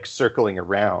kind of like circling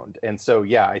around. And so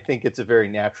yeah, I think it's a very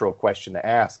natural question to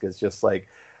ask. Is just like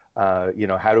how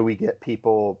do we get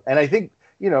people? And I think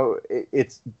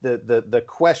it's the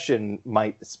question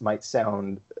might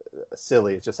sound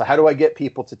silly. It's just how do I get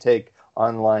people to take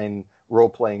online role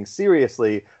playing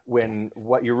seriously, when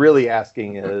what you're really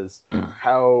asking is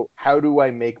how do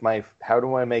I make my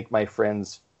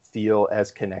friends feel as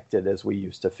connected as we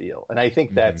used to feel? And I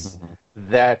think that's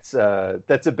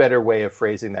a better way of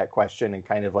phrasing that question and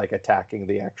kind of like attacking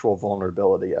the actual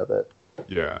vulnerability of it.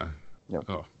 Yeah. Yep.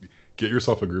 Oh. get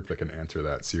yourself a group that can answer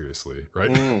that seriously, right?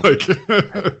 Like,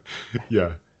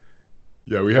 yeah.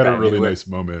 Yeah, we had a really nice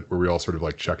moment where we all sort of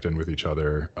like checked in with each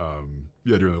other.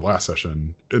 During the last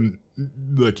session, and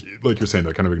like you're saying,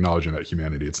 that kind of acknowledging that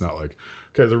humanity. It's not like,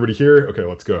 okay, is everybody here? Okay,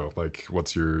 let's go. Like,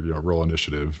 what's your roll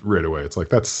initiative right away? It's like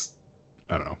that's,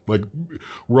 I don't know. Like,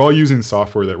 we're all using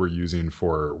software that we're using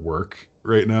for work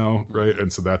right now, right?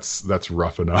 And so that's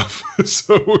rough enough.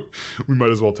 So we might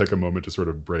as well take a moment to sort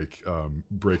of break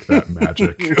that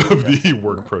magic of the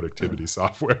work productivity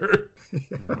software.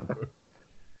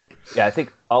 Yeah, I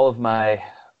think all of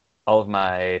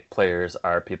my players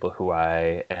are people who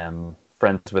I am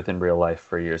friends with in real life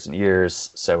for years and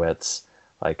years. So it's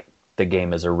like the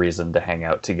game is a reason to hang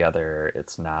out together.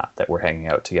 It's not that we're hanging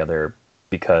out together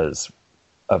because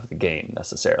of the game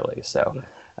necessarily. So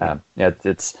it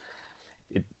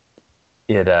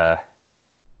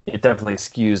definitely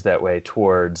skews that way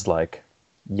towards like,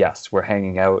 yes, we're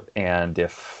hanging out, and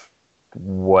if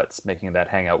what's making that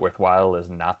hangout worthwhile is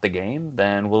not the game,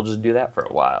 then we'll just do that for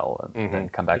a while and then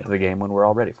come back to the game when we're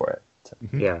all ready for it. So.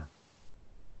 Yeah.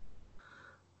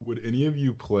 Would any of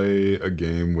you play a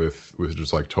game with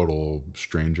just like total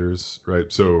strangers, right?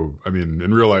 So, I mean,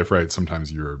 in real life, right, sometimes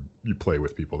you play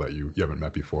with people that you haven't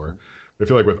met before. I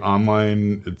feel like with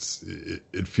online,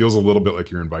 it feels a little bit like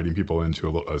you're inviting people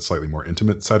into a slightly more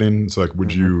intimate setting. So, like,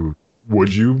 would you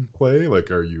play?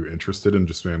 Like, are you interested in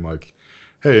just being like,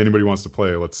 hey, anybody wants to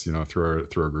play? Let's throw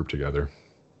a group together.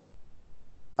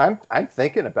 I'm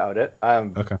thinking about it.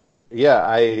 Okay.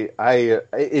 Yeah,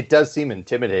 it does seem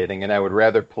intimidating, and I would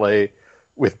rather play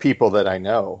with people that I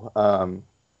know.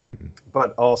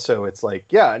 But also, it's like,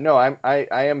 yeah, no, I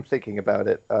am thinking about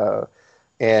it,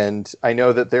 and I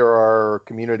know that there are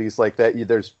communities like that.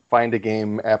 There's Find a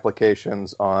Game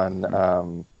applications on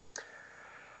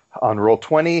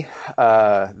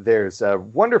Roll20. There's a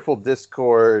wonderful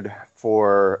Discord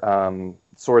for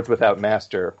Swords Without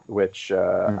Master, which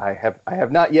I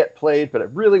have not yet played, but I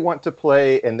really want to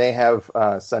play. And they have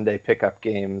Sunday pickup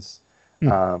games,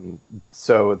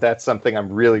 so that's something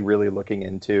I'm really, really looking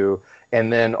into.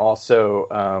 And then also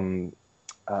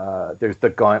there's the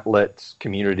Gauntlet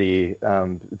community.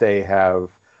 They have.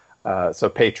 So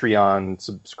Patreon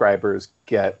subscribers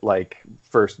get like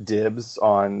first dibs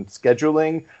on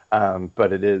scheduling,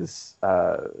 but it is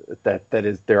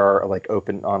there are like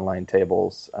open online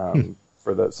tables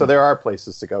for the, so there are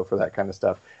places to go for that kind of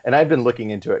stuff. And I've been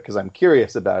looking into it because I'm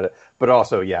curious about it, but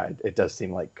also, yeah, it does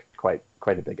seem like quite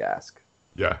a big ask.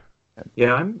 Yeah.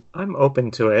 Yeah, I'm open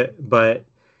to it, but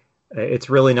it's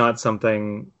really not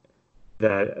something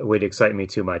that would excite me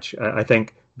too much. I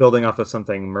think building off of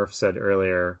something Murph said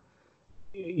earlier,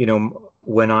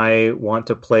 when I want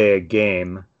to play a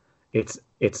game, it's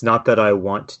not that I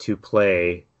want to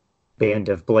play Band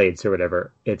of Blades or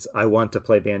whatever. It's I want to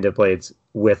play Band of Blades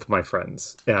with my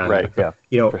friends. And, right.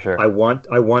 Yeah. For sure. I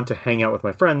want to hang out with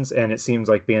my friends, and it seems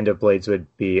like Band of Blades would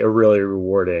be a really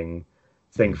rewarding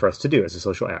thing for us to do as a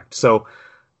social act. So,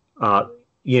 but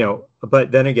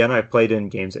then again, I've played in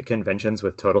games at conventions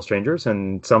with total strangers,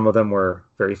 and some of them were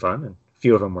very fun, and a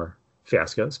few of them were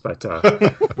fiascos. But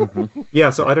yeah,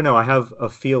 so I don't know. I have a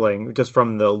feeling just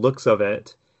from the looks of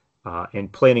it,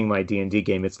 and planning my D&D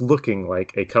game, it's looking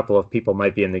like a couple of people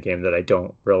might be in the game that I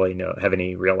don't really have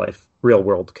any real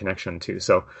world connection to.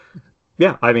 So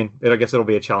yeah, I mean, I guess it'll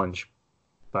be a challenge.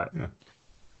 But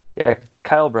yeah,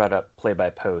 Kyle brought up play by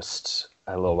post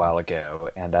a little while ago,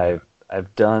 and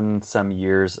I've done some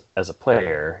years as a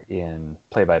player in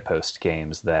play by post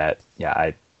games that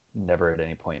I never at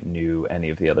any point knew any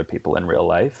of the other people in real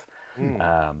life.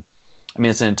 I mean,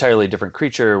 it's an entirely different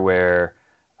creature where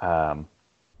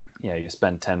you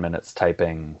spend 10 minutes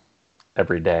typing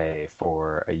every day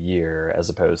for a year as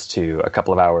opposed to a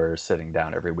couple of hours sitting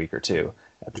down every week or two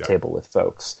at the table with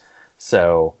folks.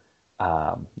 So,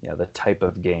 the type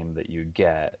of game that you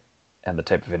get and the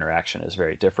type of interaction is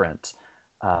very different.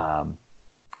 And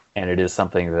it is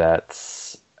something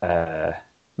that's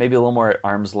maybe a little more at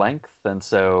arm's length, and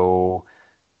so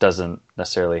doesn't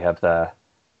necessarily have the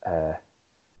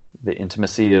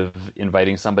intimacy of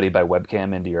inviting somebody by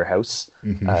webcam into your house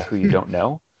who you don't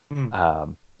know. I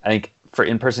think for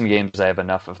in-person games, I have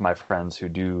enough of my friends who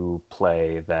do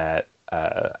play that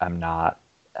I'm not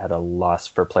at a loss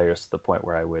for players to the point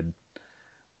where I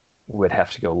would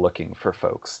have to go looking for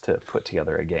folks to put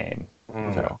together a game.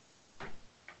 So.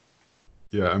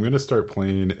 Yeah, I'm going to start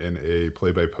playing in a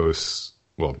play-by-post,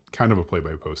 well, kind of a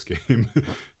play-by-post game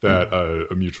that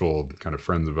a mutual kind of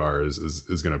friend of ours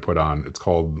is going to put on. It's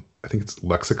called, I think it's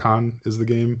Lexicon is the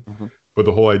game. But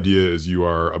the whole idea is you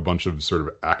are a bunch of sort of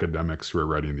academics who are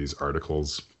writing these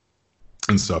articles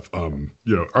and stuff,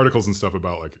 articles and stuff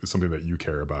about like something that you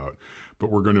care about, but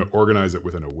we're going to organize it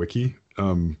within a wiki,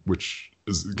 which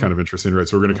is kind of interesting, right?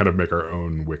 So we're going to kind of make our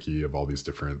own wiki of all these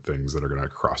different things that are going to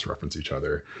cross-reference each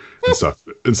other and stuff.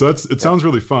 And so it sounds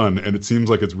really fun, and it seems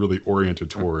like it's really oriented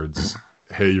towards,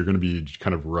 hey, you're going to be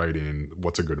kind of writing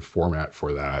what's a good format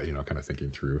for that, kind of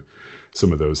thinking through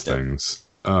some of those things.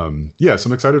 So I'm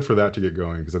excited for that to get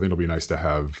going, because I think it'll be nice to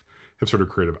have sort of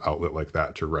creative outlet like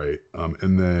that to write.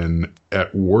 And then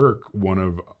at work, one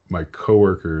of my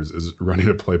coworkers is running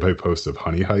a play-by-post of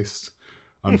Honey Heist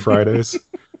on Fridays.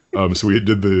 So we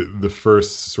did the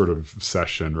first sort of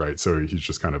session, right? So he's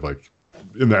just kind of like,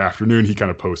 in the afternoon, he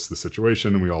kind of posts the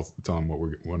situation, and we all tell him what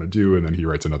we want to do, and then he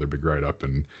writes another big write-up,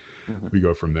 and we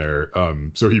go from there.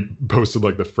 So he posted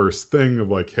like the first thing of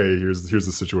like, hey, here's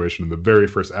the situation, and the very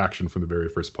first action from the very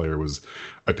first player was,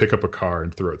 I pick up a car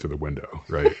and throw it through the window,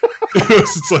 right?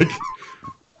 It's like,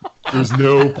 there's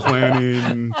no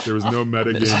planning, there was no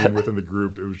metagaming within the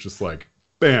group. It was just like,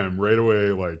 bam, right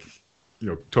away, like,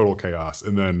 total chaos.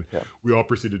 And then we all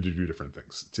proceeded to do different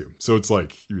things too. So it's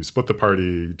like you split the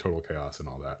party, total chaos and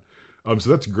all that. So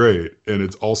that's great. And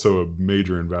it's also a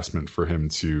major investment for him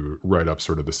to write up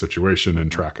sort of the situation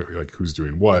and track like who's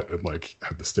doing what, and like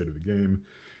have the state of the game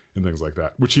and things like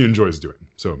that, which he enjoys doing.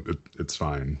 So it's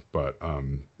fine. But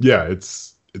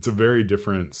it's a very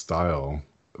different style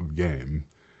of game.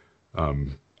 I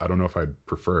don't know if I'd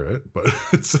prefer it, but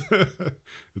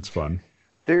it's fun.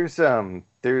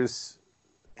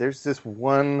 There's this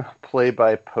one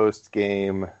play-by-post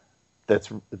game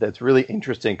that's really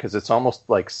interesting, because it's almost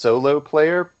like solo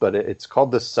player, but it's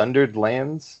called the Sundered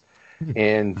Lands,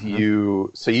 and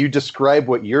you describe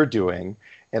what you're doing,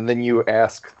 and then you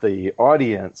ask the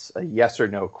audience a yes or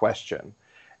no question,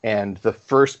 and the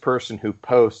first person who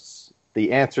posts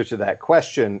the answer to that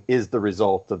question is the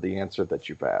result of the answer that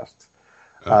you've asked.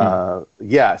 So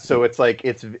it's like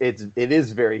it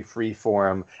is very free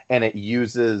form, and it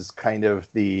uses kind of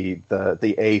the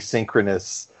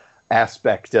asynchronous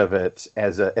aspect of it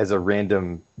as a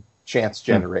random chance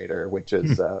generator, which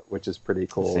is pretty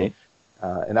cool.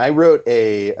 And I wrote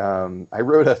an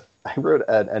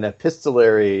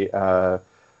epistolary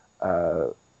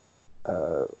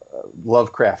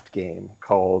Lovecraft game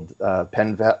called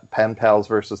Pen Pals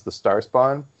versus the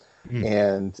Starspawn.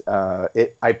 And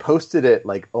I posted it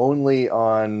like only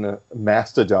on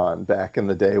Mastodon back in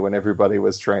the day, when everybody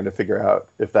was trying to figure out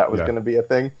if that was going to be a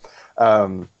thing.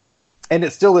 And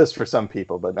it still is for some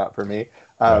people, but not for me.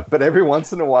 But every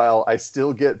once in a while, I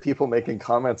still get people making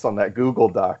comments on that Google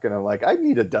Doc, and I'm like, I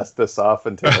need to dust this off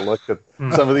and take a look at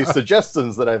some of these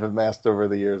suggestions that I've amassed over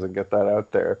the years and get that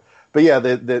out there. But yeah,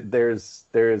 there's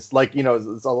like,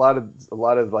 it's a lot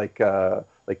of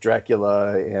like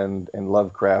Dracula and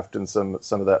Lovecraft and some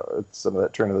of that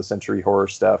turn of the century horror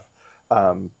stuff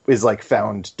is like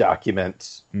found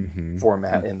document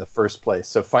format in the first place.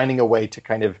 So finding a way to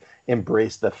kind of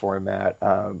embrace the format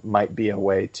might be a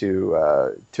way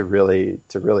to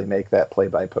really make that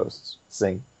play-by-posts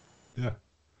sing. Yeah.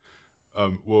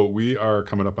 Well, we are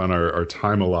coming up on our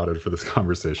time allotted for this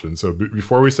conversation. So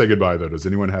before we say goodbye, though, does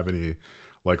anyone have any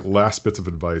like last bits of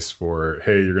advice for,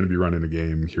 hey, you're going to be running a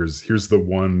game, here's the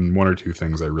one or two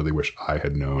things I really wish I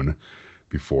had known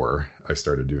before I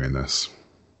started doing this?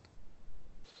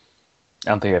 I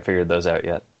don't think I figured those out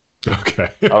yet.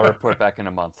 Okay. I'll report back in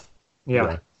a month.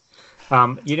 Yeah.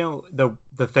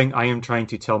 The thing I am trying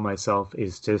to tell myself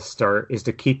is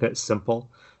to keep it simple,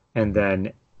 and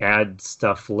then add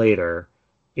stuff later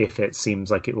if it seems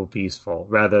like it will be useful,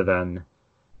 rather than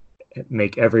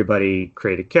make everybody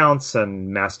create accounts and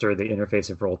master the interface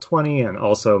of Roll20 and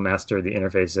also master the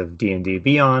interface of D&D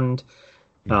Beyond.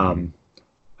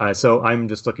 So I'm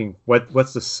just looking,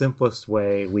 what's the simplest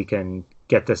way we can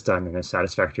get this done in a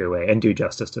satisfactory way and do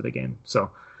justice to the game. So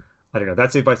I don't know.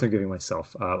 That's the advice I'm giving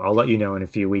myself. I'll let you know in a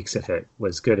few weeks if it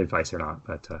was good advice or not.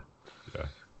 But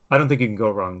I don't think you can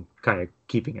go wrong kind of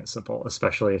keeping it simple,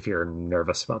 especially if you're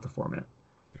nervous about the format.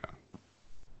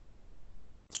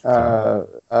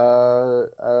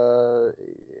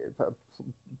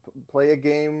 Play a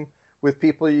game with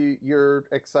people you're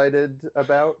excited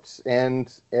about,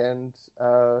 and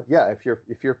if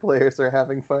your players are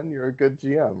having fun, you're a good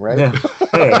GM, right? Yeah.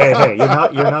 Hey, you're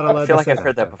not allowed. I feel like I've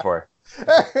heard that before.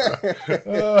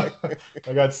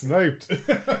 I got sniped.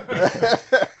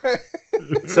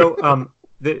 So,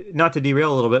 not to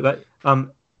derail a little bit, but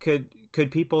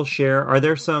could people share? Are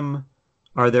there some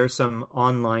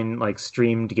online like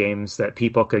streamed games that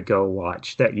people could go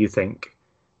watch that you think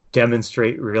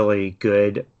demonstrate really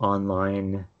good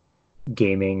online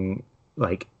gaming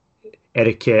like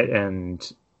etiquette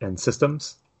and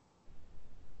systems?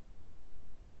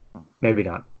 Maybe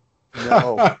not.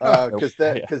 No,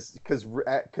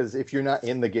 because if you're not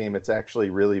in the game, it's actually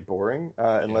really boring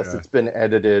unless it's been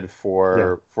edited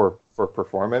for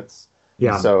performance.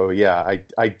 Yeah. So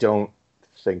I don't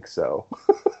think so.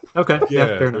 Okay. Yeah,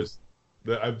 fair enough.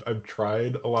 I've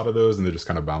tried a lot of those and they just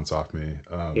kind of bounce off me.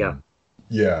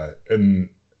 Yeah, and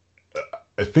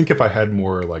I think if I had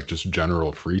more like just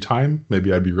general free time,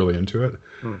 maybe I'd be really into it.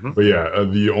 Mm-hmm. But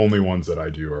the only ones that I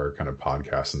do are kind of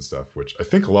podcasts and stuff, which I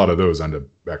think a lot of those end up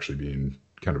actually being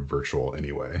kind of virtual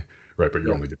anyway, right? But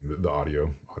you're only getting the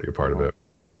audio part of it.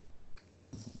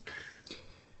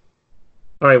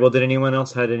 All right. Well, did anyone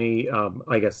else had any,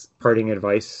 I guess, parting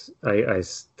advice? I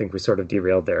think we sort of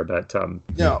derailed there, but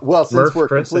yeah. Well, since Murph, we're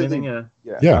Chris, completely, anything?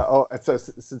 So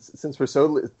since we're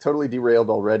so totally derailed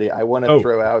already, I want to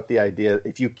throw out the idea: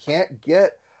 if you can't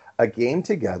get a game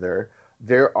together,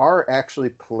 there are actually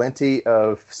plenty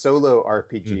of solo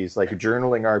RPGs, like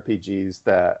journaling RPGs,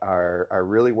 that are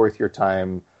really worth your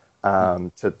time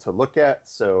to look at.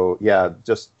 So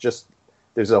just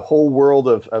there's a whole world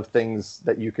of things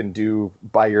that you can do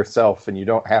by yourself, and you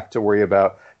don't have to worry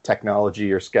about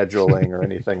technology or scheduling or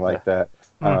anything like that.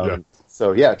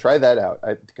 So try that out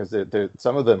because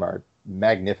some of them are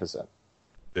magnificent.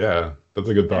 Yeah, that's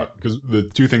a good thought, because the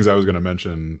two things I was going to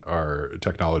mention are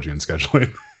technology and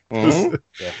scheduling. Mm-hmm.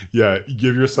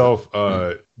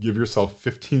 Give yourself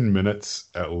 15 minutes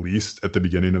at least at the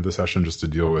beginning of the session just to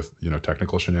deal with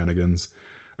technical shenanigans.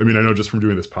 I mean, I know just from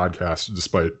doing this podcast,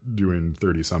 despite doing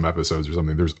 30 some episodes or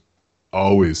something, there's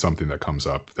always something that comes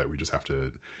up that we just have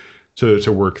to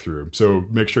work through. So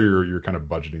make sure you're kind of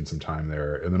budgeting some time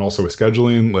there. And then also with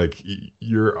scheduling, like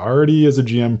you're already as a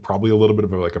GM probably a little bit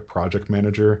of a project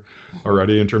manager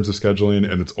already in terms of scheduling,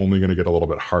 and it's only going to get a little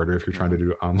bit harder if you're trying to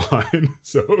do it online.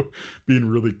 So being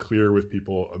really clear with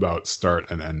people about start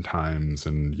and end times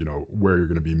and where you're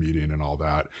going to be meeting and all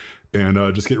that,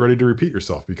 and just get ready to repeat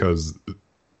yourself, because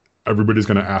everybody's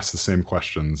going to ask the same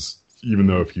questions, even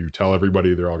though if you tell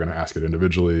everybody, they're all going to ask it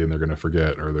individually and they're going to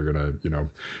forget, or they're going to,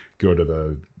 go to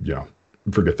the,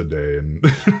 forget the day and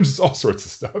just all sorts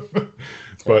of stuff.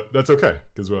 But that's okay,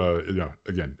 because,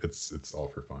 again, it's all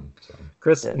for fun. So.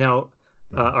 Chris, now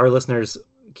our listeners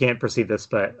can't perceive this,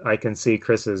 but I can see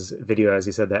Chris's video as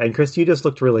he said that. And Chris, you just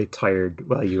looked really tired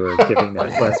while you were giving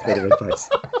that last bit of advice.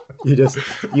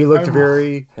 You looked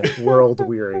very world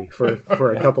weary for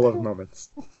a couple of moments.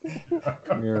 It's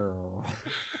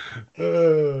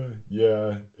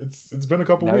been a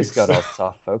couple now weeks. He's got all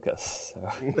soft focus.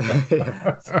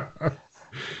 So.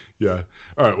 Yeah.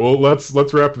 All right. Well,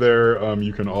 let's wrap there.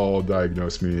 You can all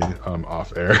diagnose me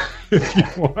off air if you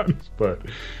want. But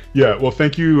well,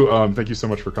 thank you so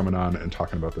much for coming on and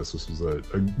talking about this. This was a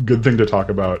good thing to talk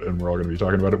about, and we're all going to be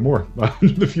talking about it more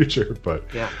in the future. But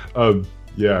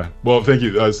well, thank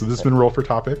you. So this has been Roll for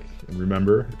Topic, and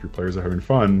remember, if your players are having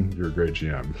fun, you're a great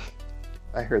GM.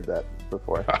 I heard that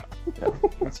before.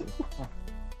 Yeah.